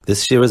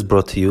This year is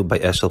brought to you by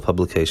Eshel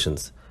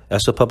Publications.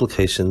 Eshel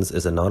Publications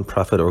is a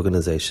non-profit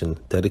organization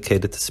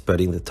dedicated to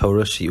spreading the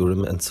Torah,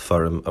 Shiurim, and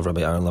Sefarim of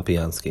Rabbi Aaron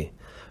Lapiansky.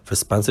 For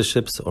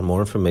sponsorships or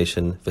more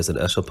information, visit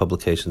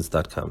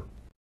eshelpublications.com.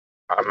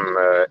 I'm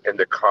in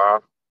the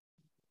car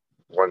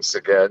once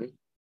again,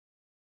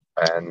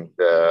 and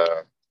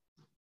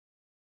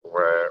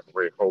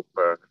we hope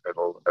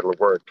it'll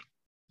work.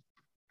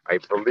 I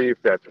believe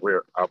that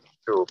we're up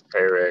to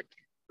Perek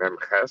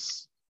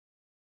Memches.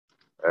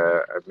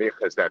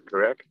 Micha, is that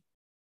correct?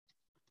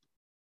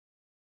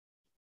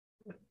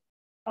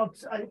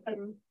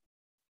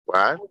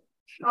 What?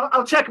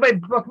 I'll check my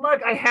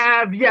bookmark. I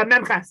have,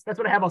 Memches. That's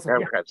what I have also.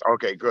 Memches. Yeah.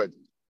 Okay, good.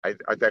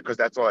 Because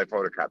that's all I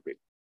photocopied.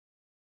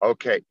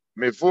 Okay.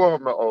 Mivur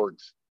ma'od.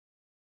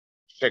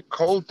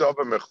 Shekol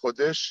dover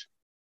mechudesh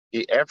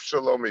hi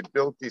efshalo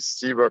mibilti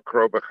siva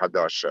kro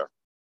b'chadasha.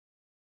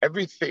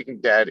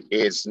 Everything that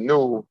is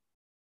new,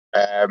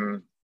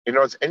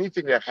 it's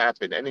anything that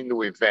happened, any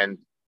new event,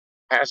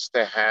 has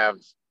to have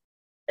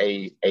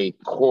a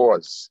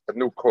cause, a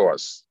new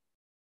cause.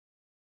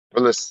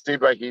 And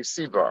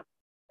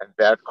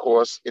that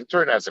cause in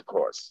turn has a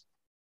cause.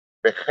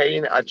 Until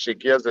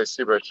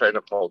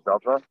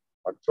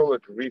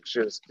it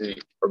reaches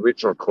the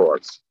original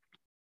cause.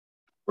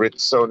 Meaning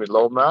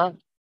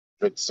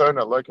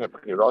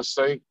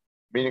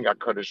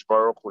HaKadosh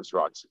Baruch Hu's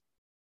Ratzon.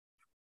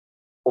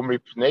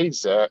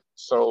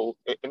 So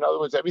in other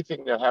words,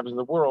 everything that happens in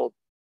the world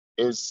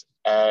is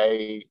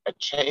a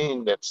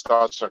chain that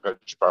starts with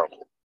HaKadosh Baruch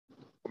Hu.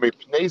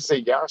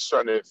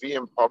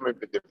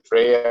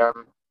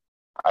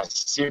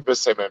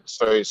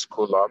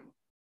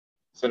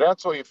 So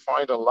that's why you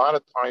find a lot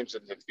of times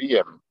in the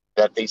Nevi'im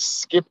that they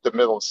skip the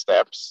middle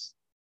steps.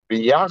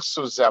 And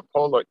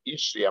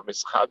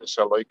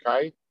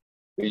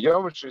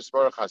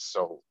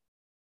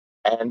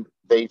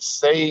they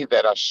say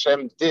that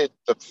Hashem did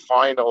the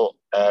final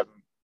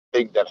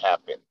thing that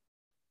happened.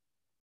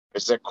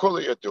 It's a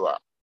kula yadua,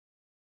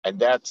 and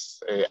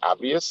that's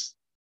obvious.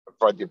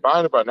 For the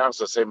Bible,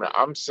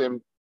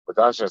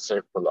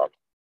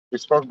 we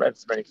spoke about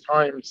this many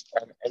times,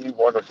 and any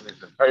one of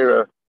these in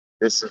Torah,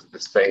 this is the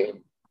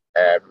same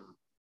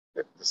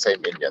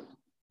Indian.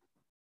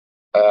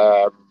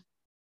 Let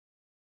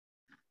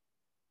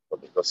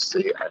me go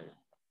see.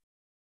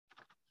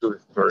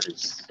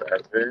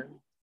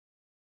 237.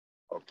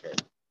 Okay.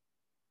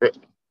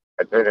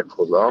 And then a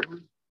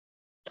column.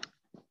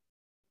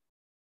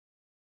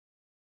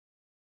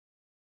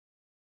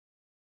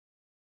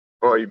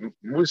 Boy,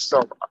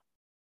 Musam,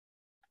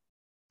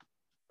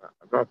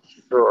 I'm not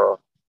sure.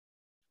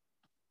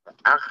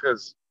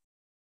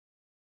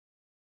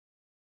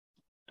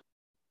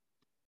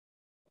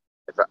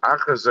 The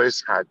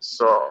Achaz had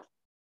saw,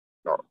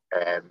 no,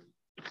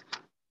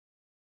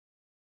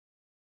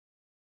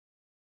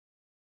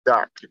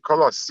 that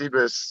Kikola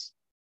Sibis,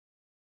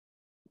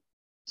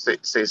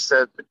 they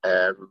said,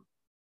 I'm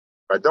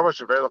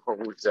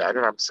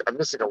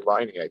missing a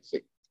line here, I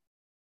think.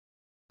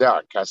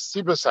 Yeah,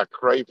 Kasibas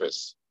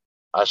Akravis,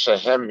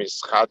 Ashahem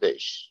is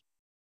Chadesh.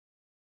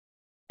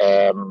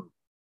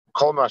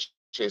 Kolmash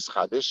is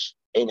Chadesh.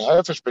 In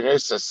Hefesh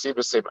Benes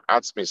Sibas im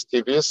Atzmis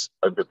Tivis,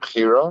 or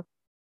Bepchira,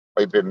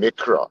 or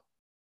Bemikra.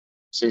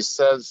 So he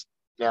says,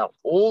 now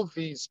all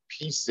these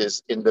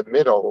pieces in the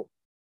middle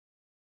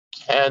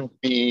can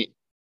be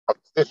of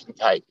different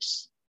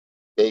types.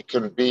 They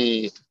can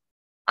be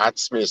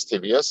Atzmis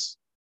Tivius,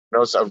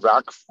 knows a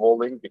rock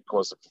falling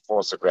because of the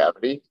force of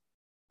gravity.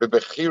 The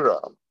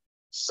Bechira,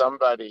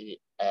 somebody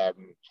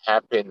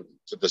happened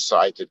to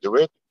decide to do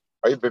it,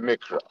 or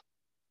Bemikra.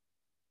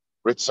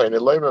 Ritzayin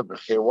Elema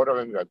Bechira, what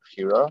are the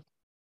Bechira?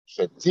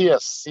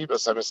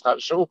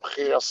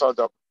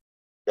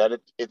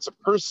 That it's a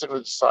person who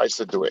decides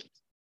to do it.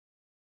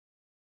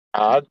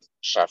 Ad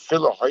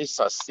Shafilo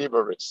Hoisa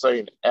Siba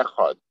Ritzayin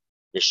Echad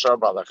Yishar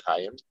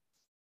Balachayim.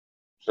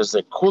 So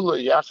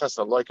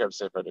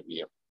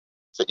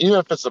even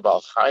if it's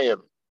about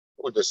Chaim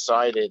who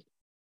decided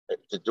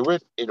to do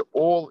it, it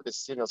all is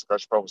seen as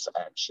Kadosh Baruch Hu's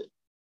action.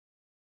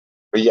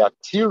 And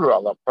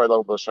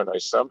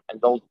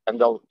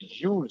they'll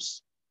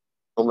use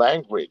the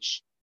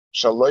language.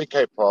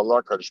 Shaloikai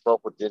Pa'ala Kadosh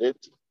Baruch Hu did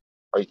it.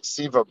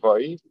 Oiksiva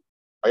Bai.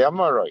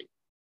 Oyamarai.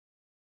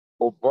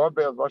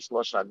 Ubabe Losh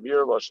Losh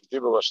Amir Losh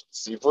Diva Losh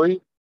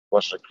Tzivui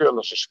Losh Akir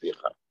Losh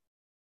Shlicha.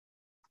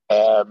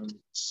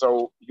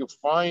 So you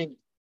find,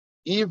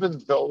 even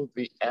though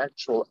the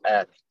actual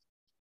act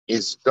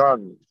is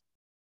done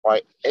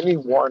by any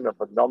one of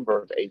a number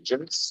of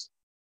agents,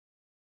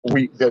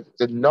 the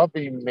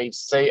Navi may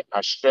say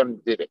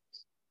Hashem did it.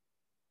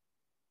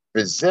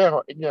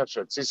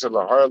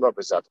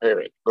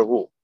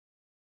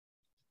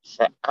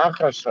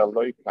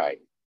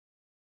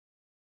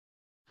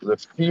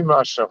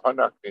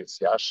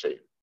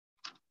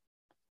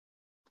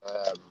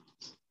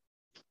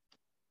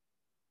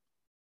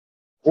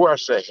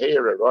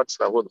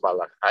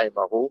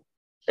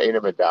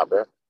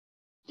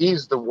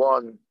 He's the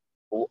one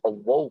who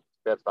awoke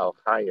that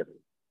Balchayim.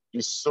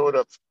 He sort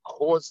of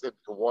caused him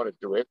to want to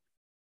do it.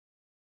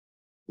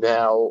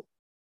 Now,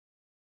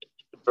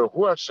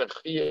 v'hu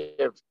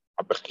shechiev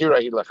abechira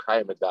hi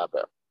l'chaim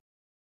medaber.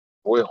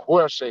 V'hu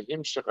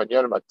shehimshech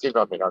anyon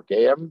mativa min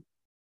ageim.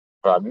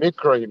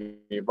 V'amikra hi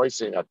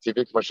mimoisin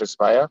ativik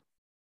mashespaya.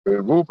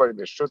 V'hu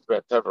b'neshut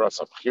v'atevras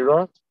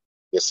abchira.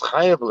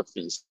 Yischayev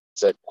lefis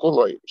zeh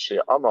kuloi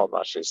she'amal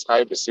ma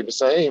she'ischayev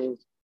b'sibisahim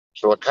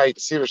shelakay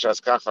tzivish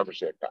askacha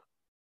b'sheka.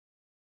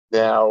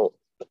 Now,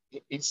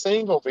 he's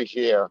saying over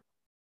here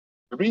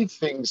three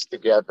things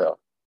together,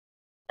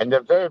 and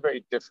they're very,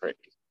 very different.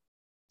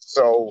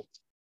 So,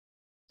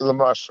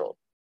 Lamashal,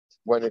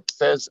 when it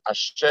says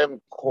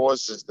Hashem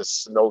causes the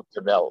snow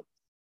to melt,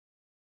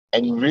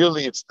 and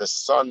really it's the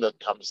sun that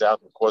comes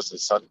out and causes the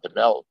sun to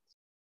melt,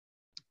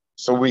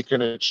 so we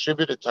can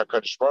attribute it to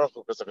HaKadosh Baruch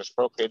Hu because HaKadosh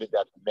Baruch Hu created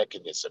that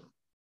mechanism.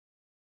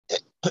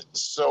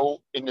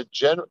 So, in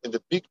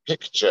the big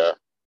picture,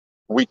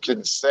 we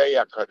can say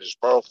HaKadosh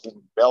Baruch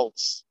Hu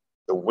melts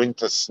the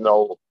winter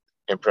snow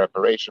in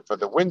preparation for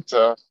the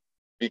winter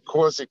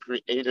because it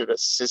created a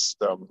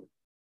system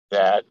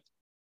that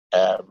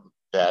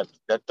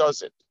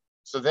does it.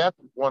 So that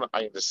one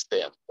I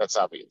understand. That's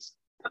obvious.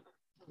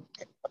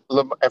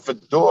 If a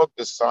dog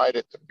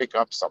decided to pick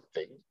up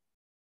something,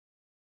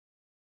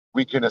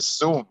 we can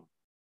assume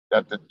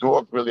that the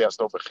dog really has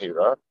no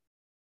bechira,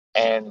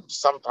 and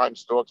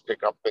sometimes dogs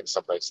pick up things,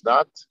 sometimes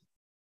not.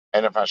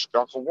 And if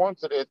Hashgacha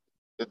wanted it,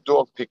 the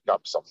dog picked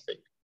up something.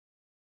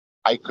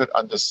 I could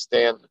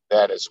understand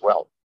that as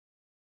well.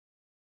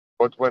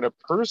 But when a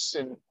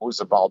person who's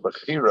a Baal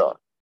Bechira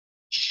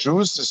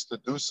chooses to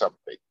do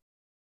something,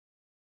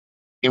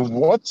 in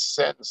what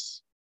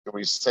sense do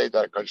we say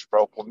that HaKadosh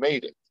Baruch Hu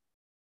made it?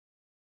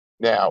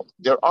 Now,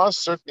 there are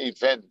certain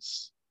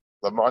events,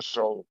 the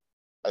marshal,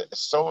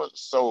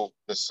 so-and-so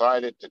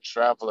decided to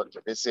travel and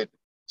to visit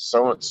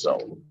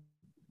so-and-so.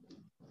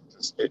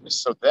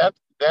 So that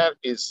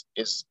is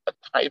a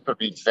type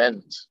of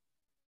event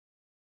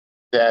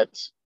that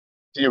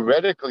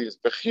theoretically is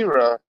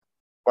Bechira,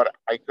 but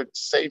I could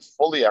say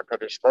fully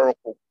HaKadosh Baruch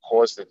Hu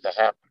caused it to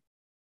happen.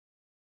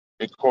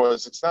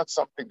 Because it's not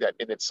something that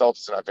in itself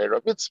is an Aveira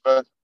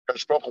Mitzvah,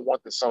 HaKadosh Baruch Hu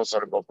wanted so-and-so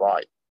to go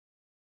by.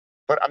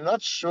 But I'm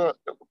not sure,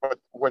 but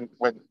when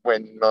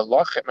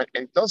Malachim, and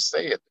it does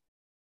say it,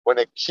 when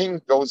a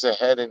king goes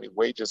ahead and he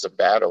wages a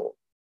battle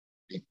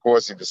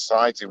because he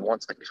decides he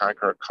wants to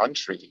conquer a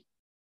country,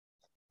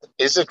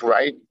 is it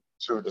right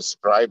to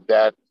describe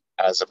that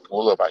as a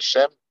pool of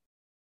Hashem?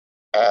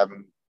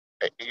 However,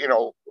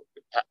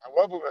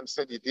 one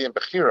said Yidiyim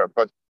Bechira,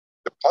 but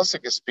the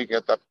pasuk is speaking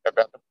about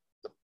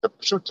the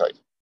Pshutai.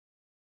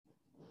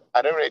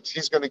 At any rate,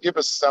 he's going to give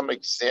us some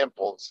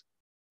examples,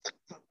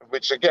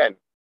 which again,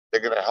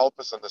 they're going to help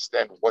us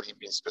understand what he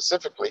means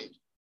specifically,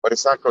 but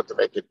it's not going to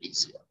make it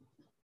easier.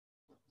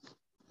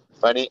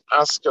 I'll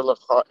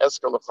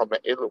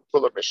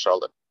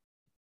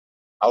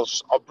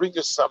bring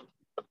you some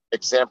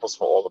examples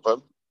for all of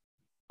them.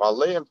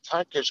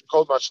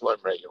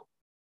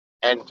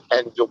 And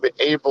you'll be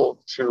able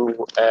to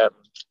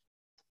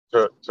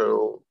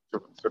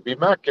be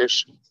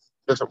makish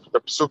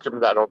the psukim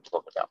that I don't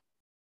talk about.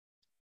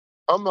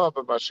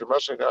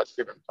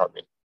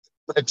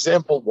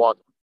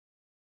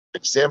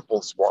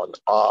 Examples one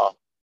are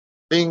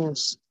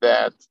things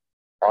that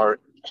are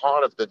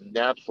part of the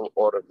natural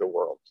order of the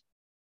world.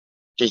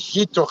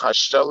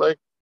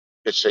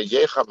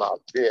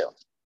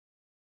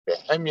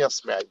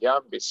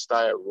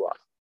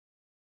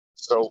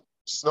 So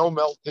snow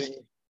melting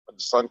when the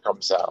sun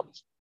comes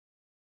out,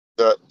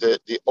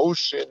 the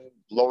ocean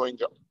blowing,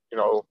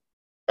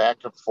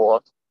 back and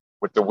forth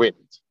with the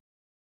wind.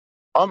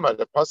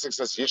 The pasuk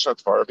says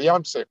Yishat Varav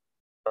Yamseh.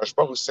 Rosh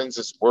Baruch sends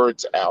his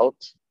words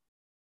out,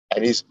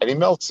 and he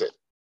melts it.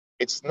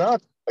 It's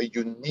not a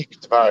unique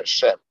Dvar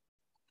Hashem.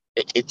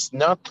 It's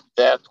not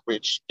that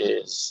which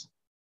is,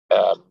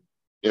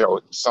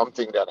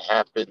 something that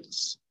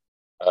happens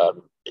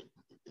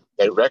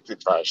directly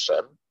to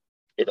Hashem.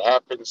 It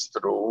happens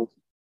through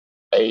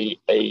a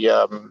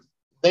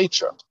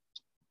nature.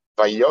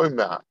 So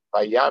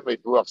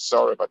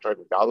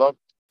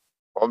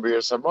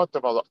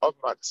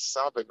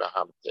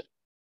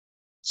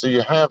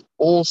you have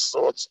all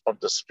sorts of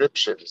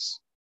descriptions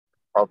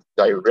of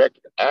direct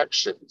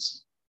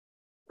actions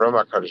from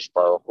HaKadosh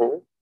Baruch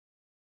Hu,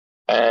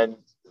 and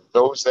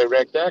those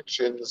direct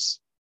actions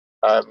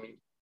are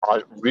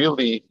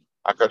really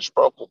HaKadosh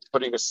Baruch Hu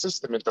putting a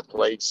system into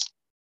place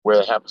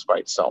where it happens by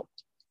itself.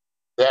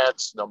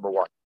 That's number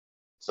one.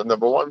 So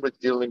number one we're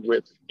dealing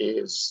with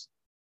is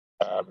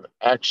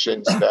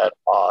actions that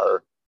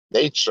are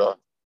nature,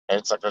 and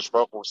it's HaKadosh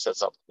Baruch Hu who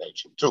sets up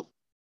nature too.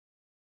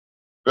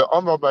 So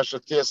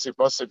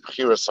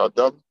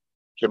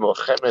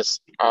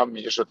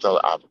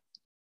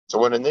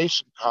when a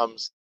nation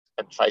comes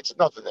and fights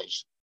another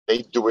nation, they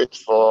do it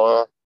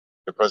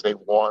because they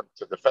want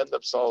to defend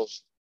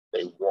themselves,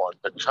 they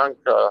want to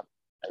conquer,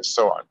 and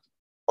so on.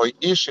 I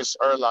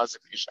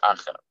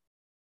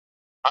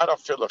don't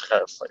feel a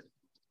khair.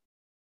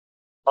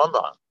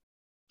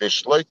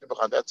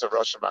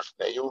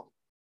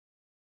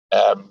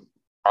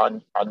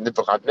 On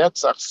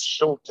Nebuchadnezzar's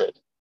shilted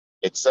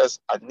It says,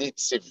 "Ani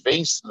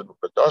tziveis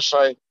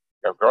l'mukadoshai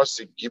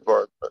gavrosi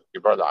gibor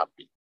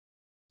la'api."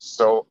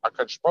 So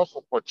HaKadosh Baruch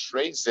Hu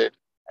portrays it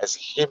as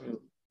him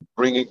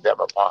bringing them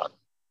upon.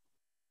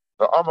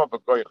 V'ama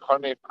v'goy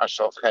chonef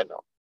ashal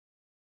cheno.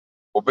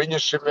 U'bin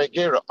yashim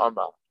megera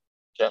ama.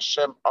 Ki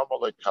Hashem ama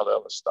lo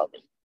yikalel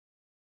estami.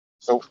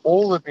 So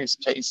all of these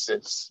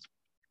cases,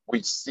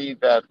 we see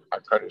that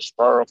HaKadosh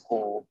Baruch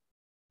Hu,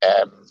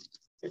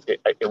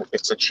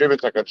 it's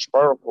attributed to HaKadosh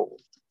Baruch Hu,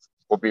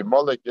 will be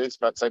molek yis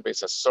matzay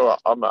beis hasoa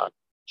ama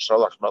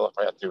sholach melech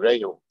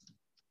vayatirehu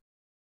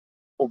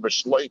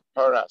ubeshloi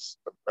paras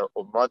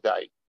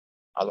umadai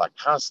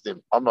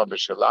alakastim ama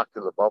b'shelakti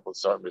lebabel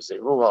zor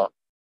mizeruha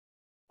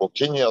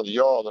ukinyi el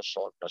yor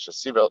l'sholach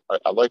kashasiv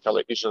aloy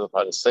kale isha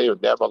l'paraseyu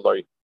nema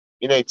loy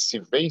inay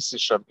tzivesi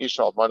sham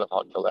isha almanach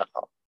al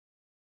kalecha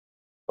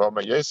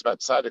v'oma yis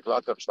matzay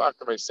deklatav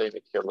shlachtam say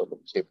nekilah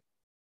l'kim.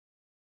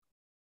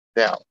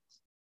 Now,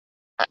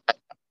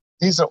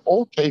 these are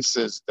all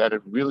cases that I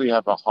really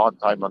have a hard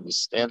time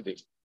understanding.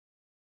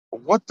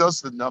 What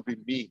does the Navi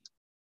mean?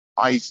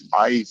 I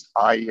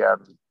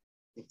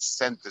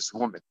sent this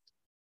woman.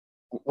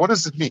 What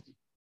does it mean?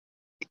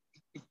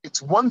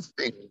 It's one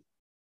thing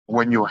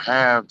when you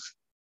say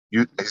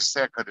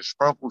HaKadosh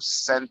Baruch Hu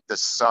sent the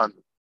sun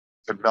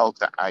to melt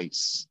the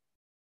ice,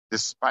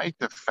 despite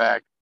the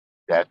fact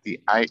that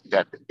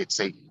that it's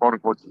a quote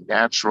unquote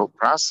natural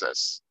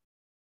process.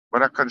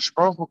 But HaKadosh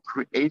Baruch Hu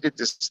created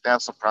this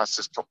natural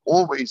process to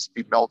always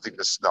be melting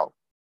the snow.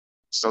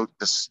 So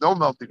the snow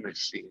melting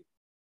machine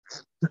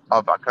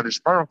of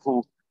HaKadosh Baruch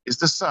Hu is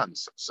the sun.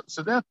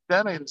 So that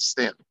I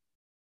understand.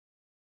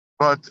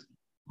 But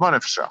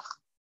Manavshach,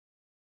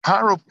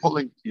 Paro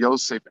pulling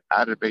Yosef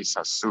out of Beis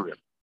Hasurim.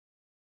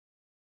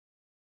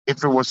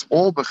 If it was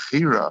all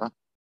Bechira,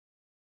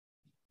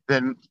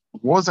 then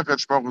what was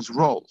HaKadosh Baruch Hu's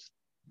role?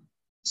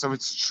 So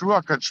it's true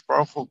HaKadosh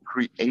Baruch Hu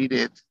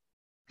created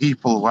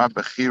people who have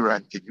Bechira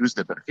and can use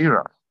the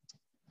Bechira.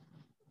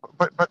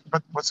 But why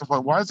does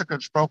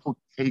HaKadosh Baruch Hu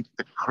take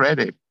the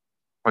credit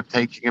for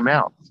taking him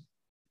out?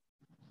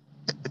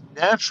 The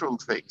natural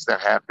things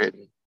that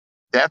happen,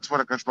 that's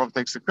what HaKadosh Baruch Hu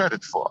takes the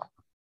credit for.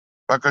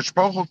 But HaKadosh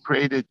Baruch Hu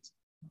created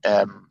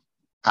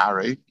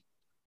Pari.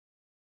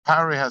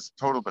 Pari has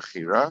total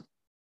Bechira,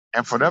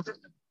 and for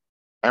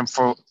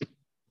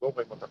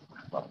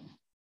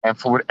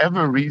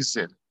whatever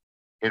reason,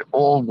 it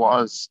all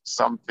was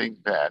something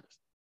that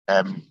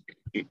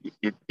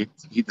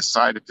he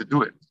decided to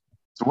do it.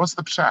 So what's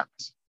the pshat?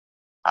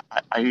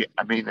 I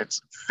mean,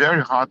 it's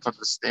very hard to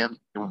understand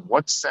in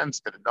what sense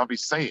did the Navi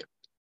say it.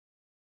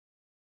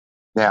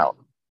 Now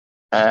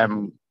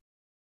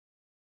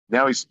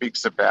he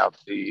speaks about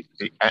the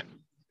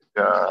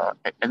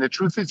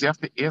truth is, you have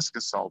to ask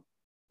yourself,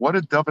 what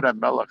did David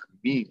HaMelech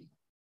mean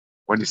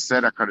when he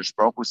said HaKadosh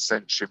Baruch Hu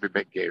sent Shivi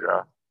ben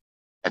Gera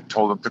and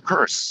told him to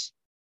curse?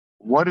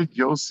 What did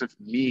Yosef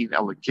mean,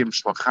 Elikim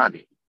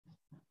Shlachani?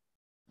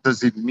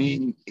 Does it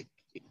mean,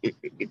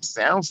 it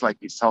sounds like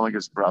he's telling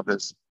his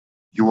brothers,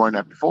 you weren't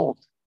at fault.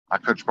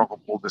 HaKadosh Baruch Hu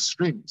pulled the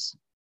strings.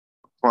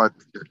 But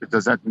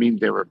does that mean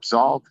they were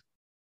absolved?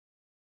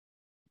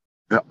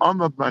 The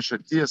Amab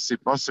Mashatia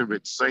Sibasa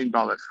Ritzain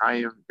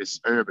Balachayim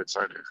Bis'er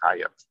B'tzar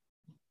Chayav.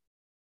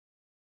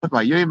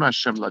 Vayom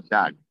Hashem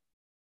Ladag.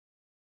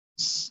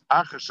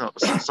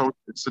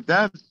 So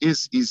that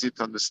is easy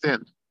to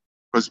understand.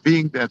 Because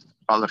being that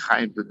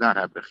Balachayim did not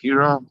have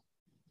Bechira,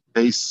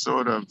 they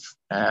sort of,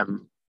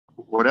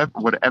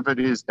 whatever it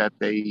is that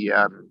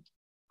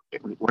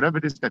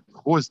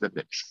caused them,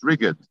 that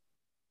triggered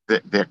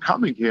their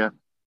coming here,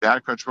 the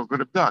agriculture could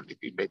have done. If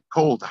he made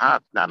cold,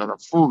 hot, not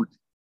enough food,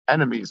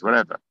 enemies,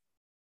 whatever.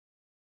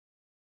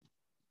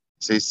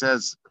 So he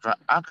says, the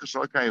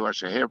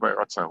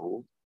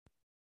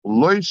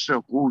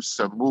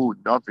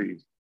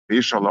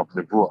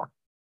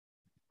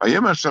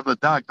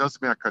dog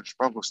doesn't mean HaKadosh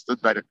Baruch Hu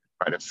stood by the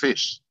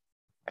fish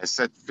and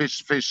said,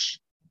 fish,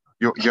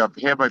 you have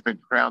hereby been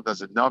crowned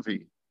as a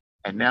Navi,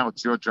 and now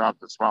it's your job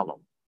to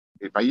swallow.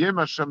 If Vayem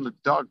Hashem the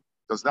dog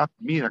does not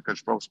mean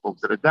HaKadosh Baruch Hu spoke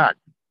to the dog.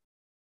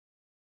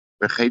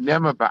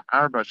 V'cheinema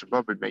ba'arba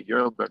shabab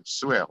b'meyor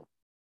b'msuel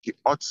ki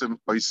otzim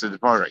oisid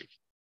varei.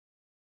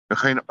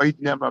 V'chein oid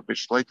nema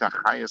b'shloit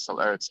ha'chayas al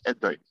eretz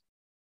edoi.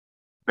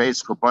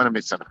 Beis chubanim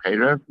etzan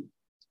cherev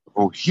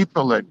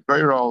v'hipel et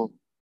goyrol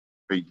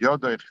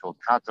v'yodoi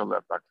chilkata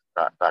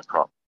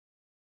le'bakam.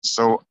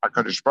 So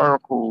HaKadosh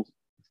Baruch Hu,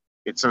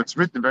 it's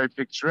written very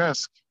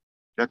picturesque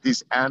that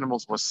these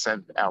animals were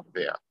sent out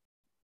there.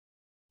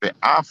 The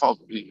afal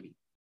pi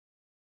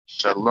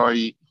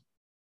shaloi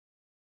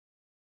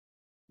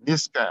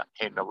niska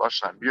hein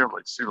elosh amir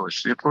v'tzil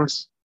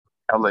shipus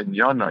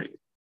elenyonoi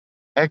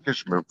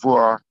hekesh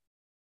mevua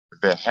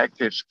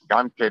v'hekesh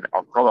gamken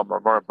al kol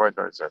ha'mamor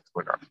boyner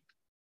zetuna.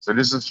 So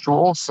this is true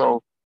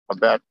also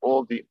about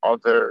all the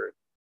other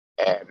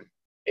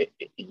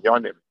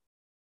yonim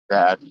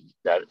that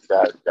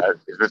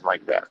is written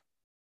like that.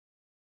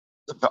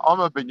 The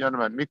Amma ben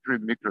Yonim and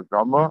Mikri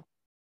Gama,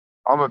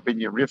 Amma ben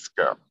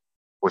Yerifka,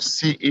 was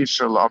see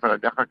Isha Lavan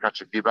Adecha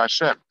Kachadiba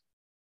Hashem.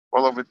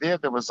 Well, over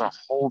there was a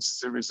whole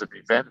series of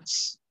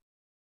events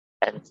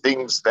and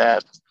things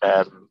that,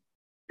 they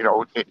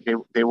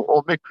were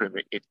all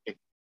mikrim.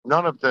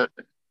 None of the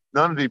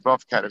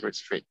above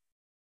categories fit.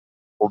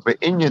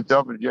 ובעניין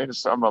דוד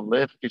יונס אמר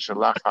לך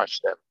כשלח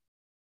השם,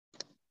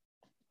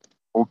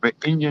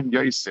 ובעניין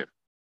יוסף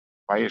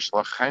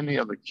וישלחני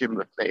אלוקים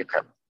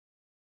לפניכם.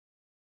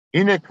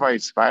 הנה כבר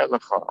הסביר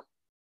לך,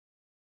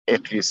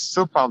 איך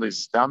יסופר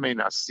להזדמן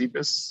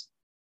הסיבס,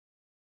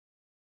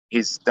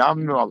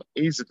 הזדמנו על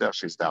איזה דרך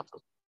שהזדמנו.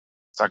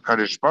 So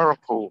HaKadosh Baruch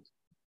Hu,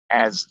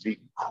 as the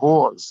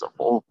cause of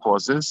all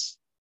causes,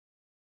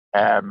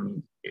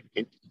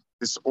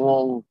 this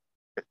all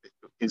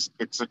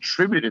it's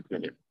attributed to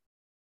him.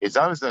 Is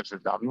always that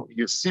Shadam.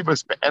 You see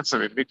us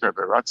be'etzer in Mikra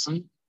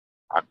Beratzen,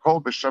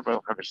 Akol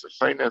b'Shabbat Chavish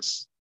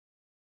L'Shainas,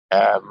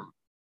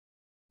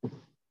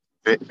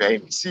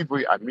 ve'im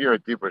Tzivui Amir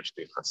Dibur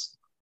Shtichas,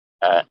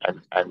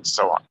 and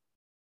so on.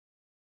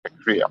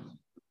 Kriya.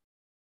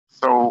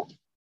 So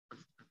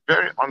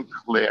very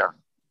unclear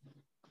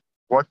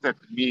what that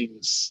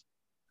means.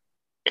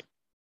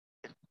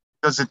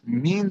 Does it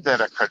mean that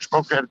a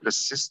Kachbok had the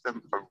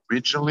system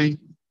originally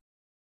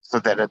so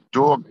that a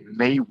dog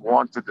may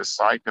want to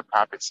decide to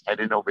pop its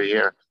head in over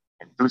here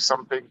and do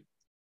something?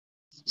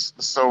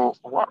 So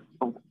what?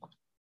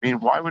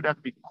 Why would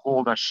that be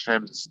called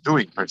Hashem's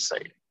doing per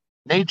se?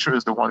 Nature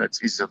is the one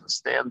that's easy to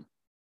understand.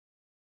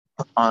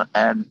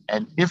 And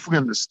if we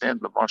understand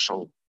the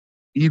marshal,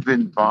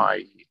 even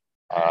by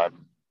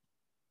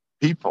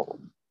people,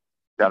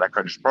 that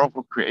HaKadosh Baruch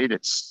Hu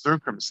created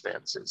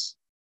circumstances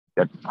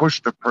that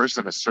pushed the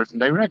person a certain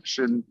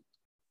direction,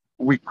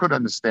 we could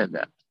understand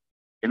that.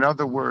 In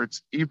other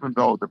words, even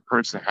though the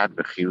person had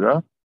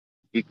bechira,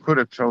 he could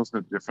have chosen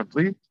it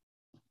differently,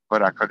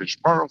 but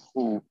HaKadosh Baruch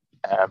Hu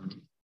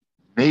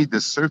made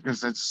the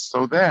circumstances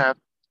so that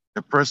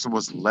the person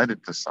was led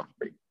into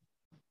something.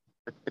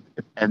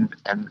 And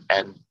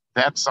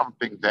that's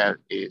something that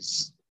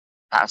is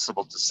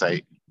possible to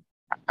say.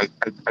 I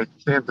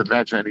can't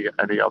imagine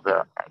any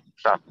other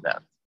shot than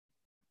that.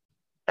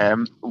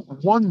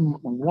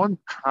 One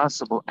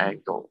possible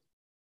angle,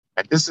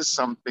 and this is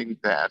something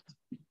that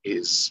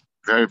is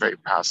very, very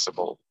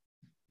possible.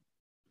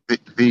 The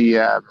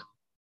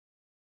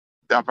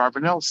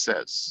Abarbanel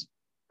says,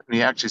 and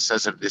he actually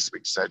says it in this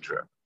week's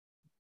Sedra,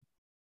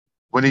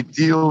 when he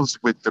deals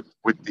with the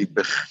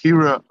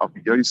Bechira of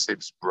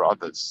Yosef's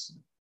brothers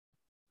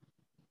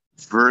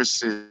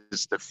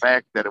versus the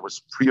fact that it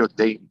was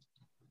preordained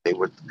they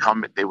would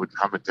come into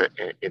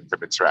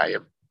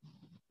Mitzrayim.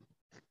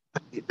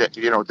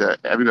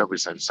 Everybody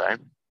was saying.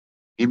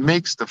 He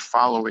makes the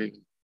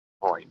following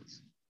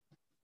point.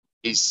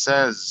 He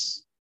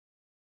says,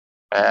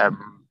 HaKadosh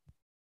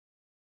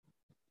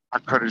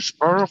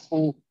Baruch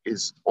Hu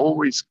is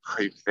always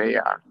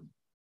koveya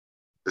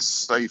the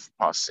safe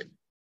passing,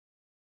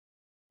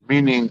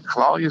 meaning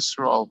Klal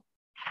Yisrael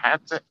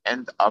had to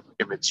end up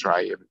in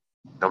Mitzrayim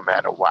no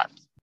matter what.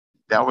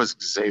 That was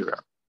Gzeira.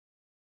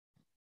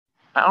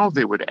 How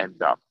they would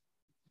end up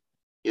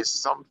is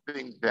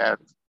something that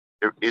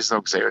there is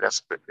no Gzeira,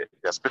 that's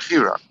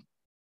Bechira.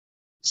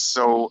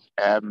 So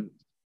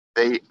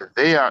they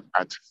are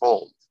at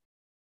fault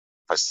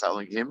for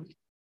selling him.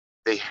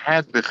 They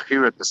had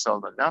Bechira to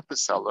sell him, not to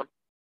sell him,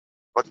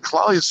 but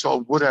Klal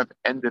Yisrael would have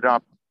ended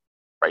up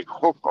by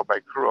hook or by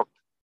crook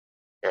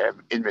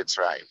in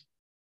Mitzrayim.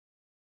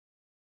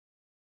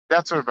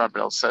 That's what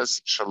Rabbi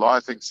says. Shalom,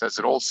 I think, says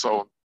it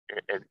also,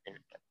 and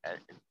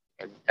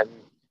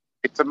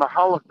it's a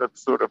mahalach that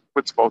sort of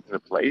puts both in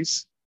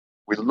place.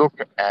 We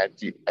look at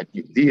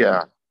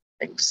Yediyah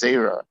and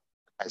Gzeira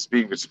as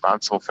being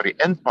responsible for the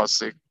end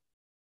pasuk,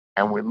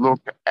 and we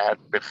look at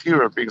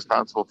Bechira being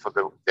responsible for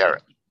the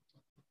derech.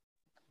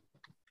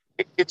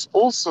 It's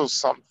also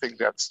something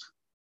that's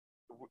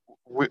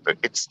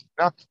it's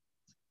not.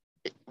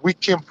 We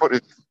can't put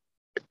it.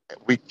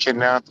 We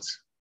cannot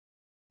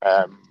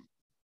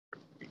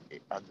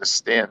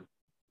understand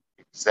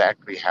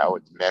exactly how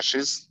it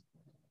meshes.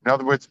 In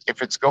other words,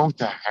 if it's going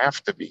to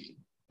have to be,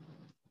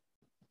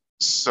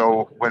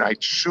 so when I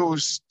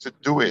choose to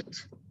do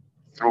it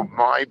through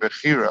my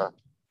Bechira,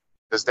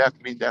 does that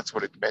mean that's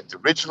what it meant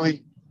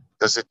originally?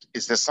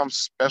 Is there some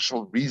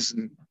special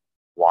reason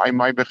why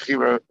my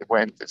Bechira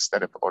went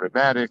instead of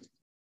automatic?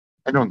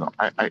 I don't know.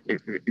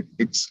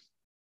 It's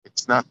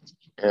not.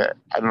 I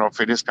don't know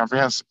if it is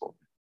comprehensible,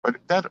 but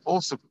that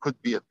also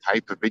could be a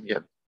type of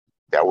opinion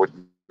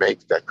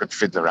that could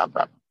fit the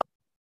Rambam.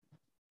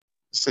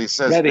 So he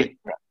says, Rebbe,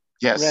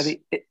 yes.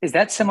 Rebbe, is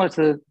that similar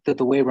to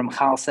the way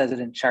Ramchal says it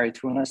in Shari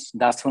Tunas,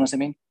 Das Tunas? I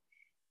mean,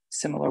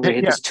 similar where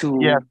it is two.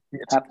 Yeah,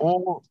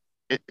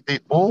 they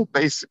all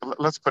basically.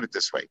 Let's put it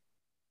this way: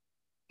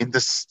 in the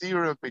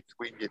stira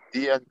between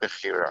Yediyah and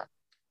Bechira,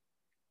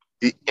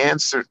 the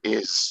answer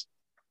is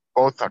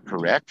both are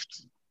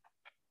correct.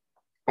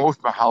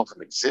 Both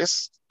mahalchim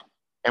exist,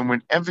 and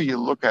whenever you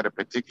look at a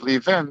particular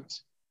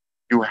event,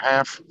 you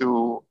have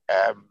to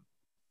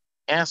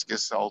ask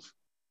yourself,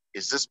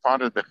 is this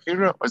part of the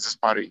Bechira or is this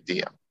part of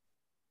Yediyah?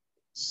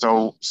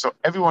 So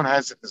everyone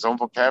has his own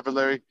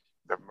vocabulary,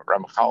 the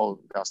Ramchal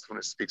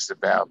Gastuna speaks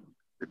about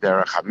the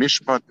Derech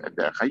HaMishpat and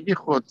Derech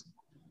HaYichud,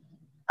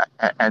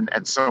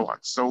 and so on.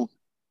 So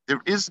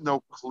there is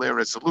no clear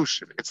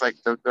resolution. It's like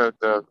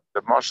the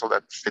marshal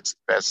that fits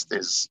best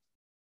is,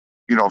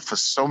 for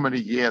so many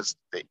years,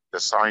 the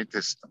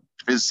scientists,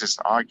 physicists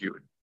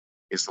argued,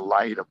 is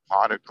light a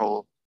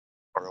particle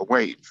or a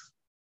wave?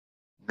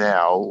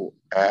 Now,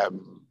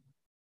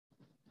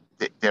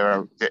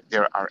 there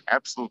are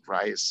absolute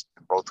rights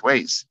in both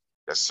ways.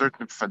 There's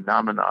certain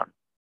phenomenon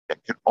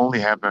that can only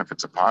happen if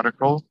it's a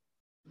particle,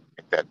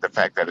 that the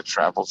fact that it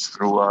travels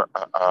through a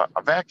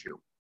vacuum.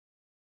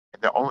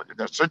 And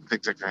there are certain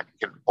things that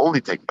can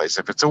only take place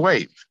if it's a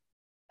wave,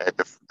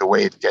 the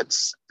way it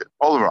gets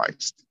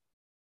polarized.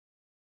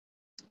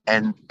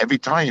 And every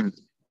time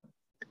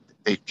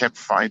they kept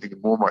finding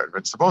more and more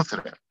evidence of both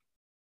of them.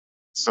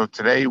 So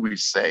today we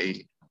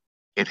say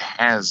it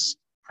has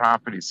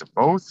properties of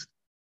both.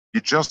 You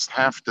just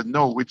have to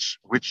know which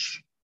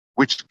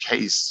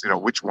case,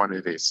 which one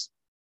it is.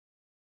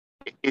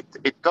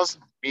 It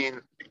doesn't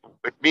mean,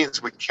 it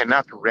means we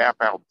cannot wrap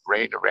our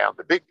brain around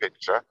the big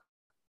picture,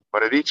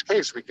 but at each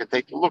case we can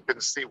take a look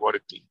and see what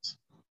it means.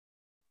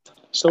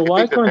 So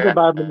why according to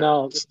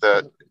Barbanel?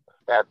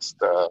 That's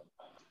the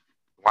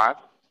what?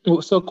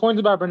 So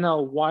according to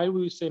Barbanel, why do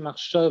we say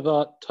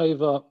machshava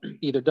tova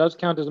either does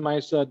count as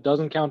ma'isa,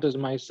 doesn't count as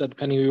ma'isa,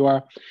 depending who you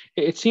are?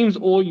 It seems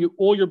all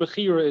your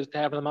bechira is to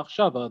have the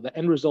machshava. The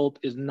end result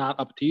is not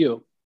up to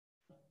you.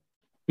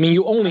 I mean,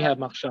 you only have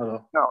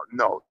machshava.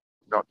 No.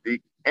 The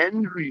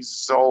end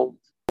result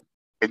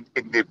in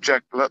the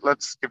object.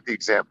 Let's give the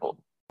example.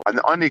 An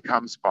ani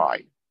comes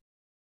by,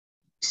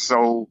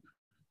 so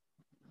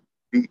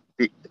the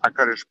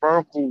HaKadosh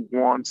Baruch Hu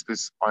wants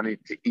this ani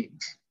to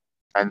eat,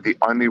 and the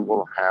ani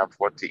will have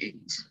what to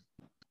eat.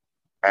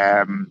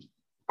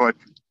 But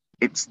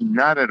it's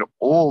not at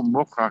all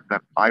mukrak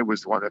that I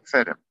was the one that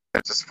fed him.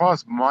 That's as far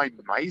as my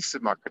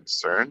ma'asim are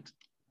concerned.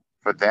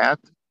 For that,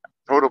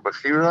 total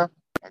bechira,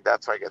 and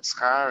that's why I get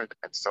schar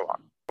and so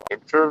on. In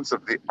terms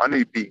of the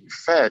ani being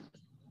fed,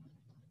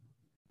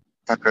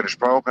 HaKadosh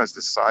Baruch Hu has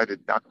decided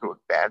not to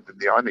abandon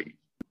the ani,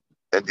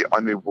 then the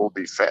ani will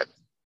be fed.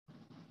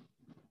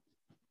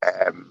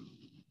 And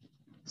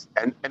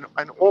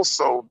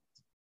also,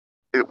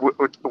 when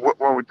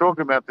we're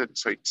talking about the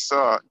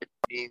teitzah, it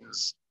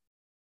means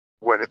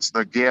when it's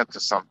nagea to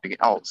something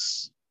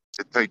else.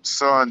 The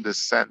teitzah in the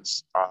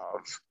sense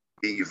of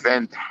the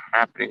event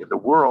happening in the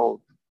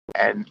world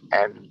and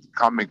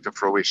coming to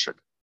fruition.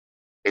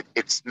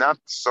 It's not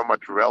so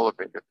much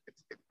relevant.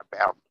 It's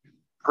about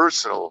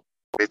personal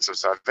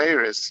mitzvahs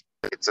averis.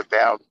 It's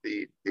about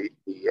the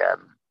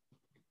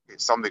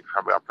something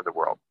coming up in the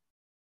world.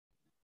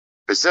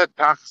 So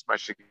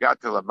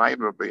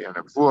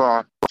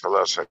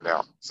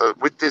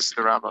with this,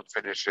 the Rambam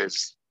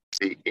finishes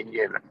the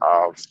inyan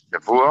of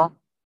Nevuah.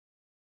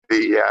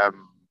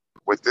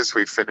 With this,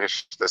 we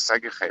finished the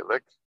second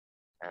chelik,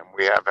 and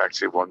we have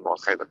actually one more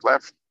chelik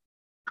left.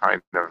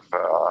 Kind of,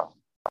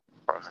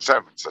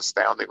 it's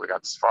astounding we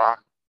got this far.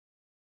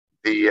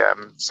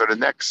 So the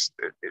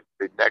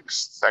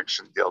next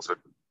section deals with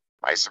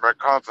Ma'aser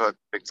Merkava,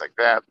 things like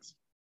that,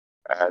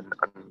 and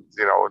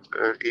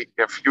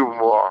a few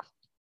more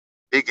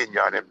big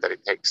inyanim that he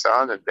takes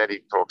on, and then he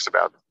talks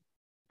about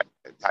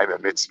the time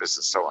of mitzvahs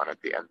and so on at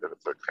the end of the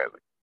third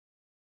chelik.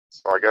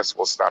 So I guess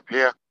we'll stop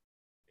here.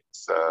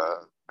 It's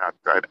I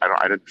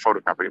didn't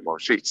photocopy any more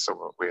sheets,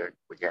 so we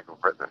can't go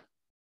further.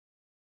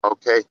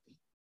 Okay,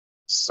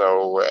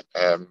 so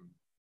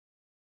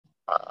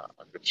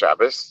good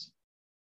Shabbos.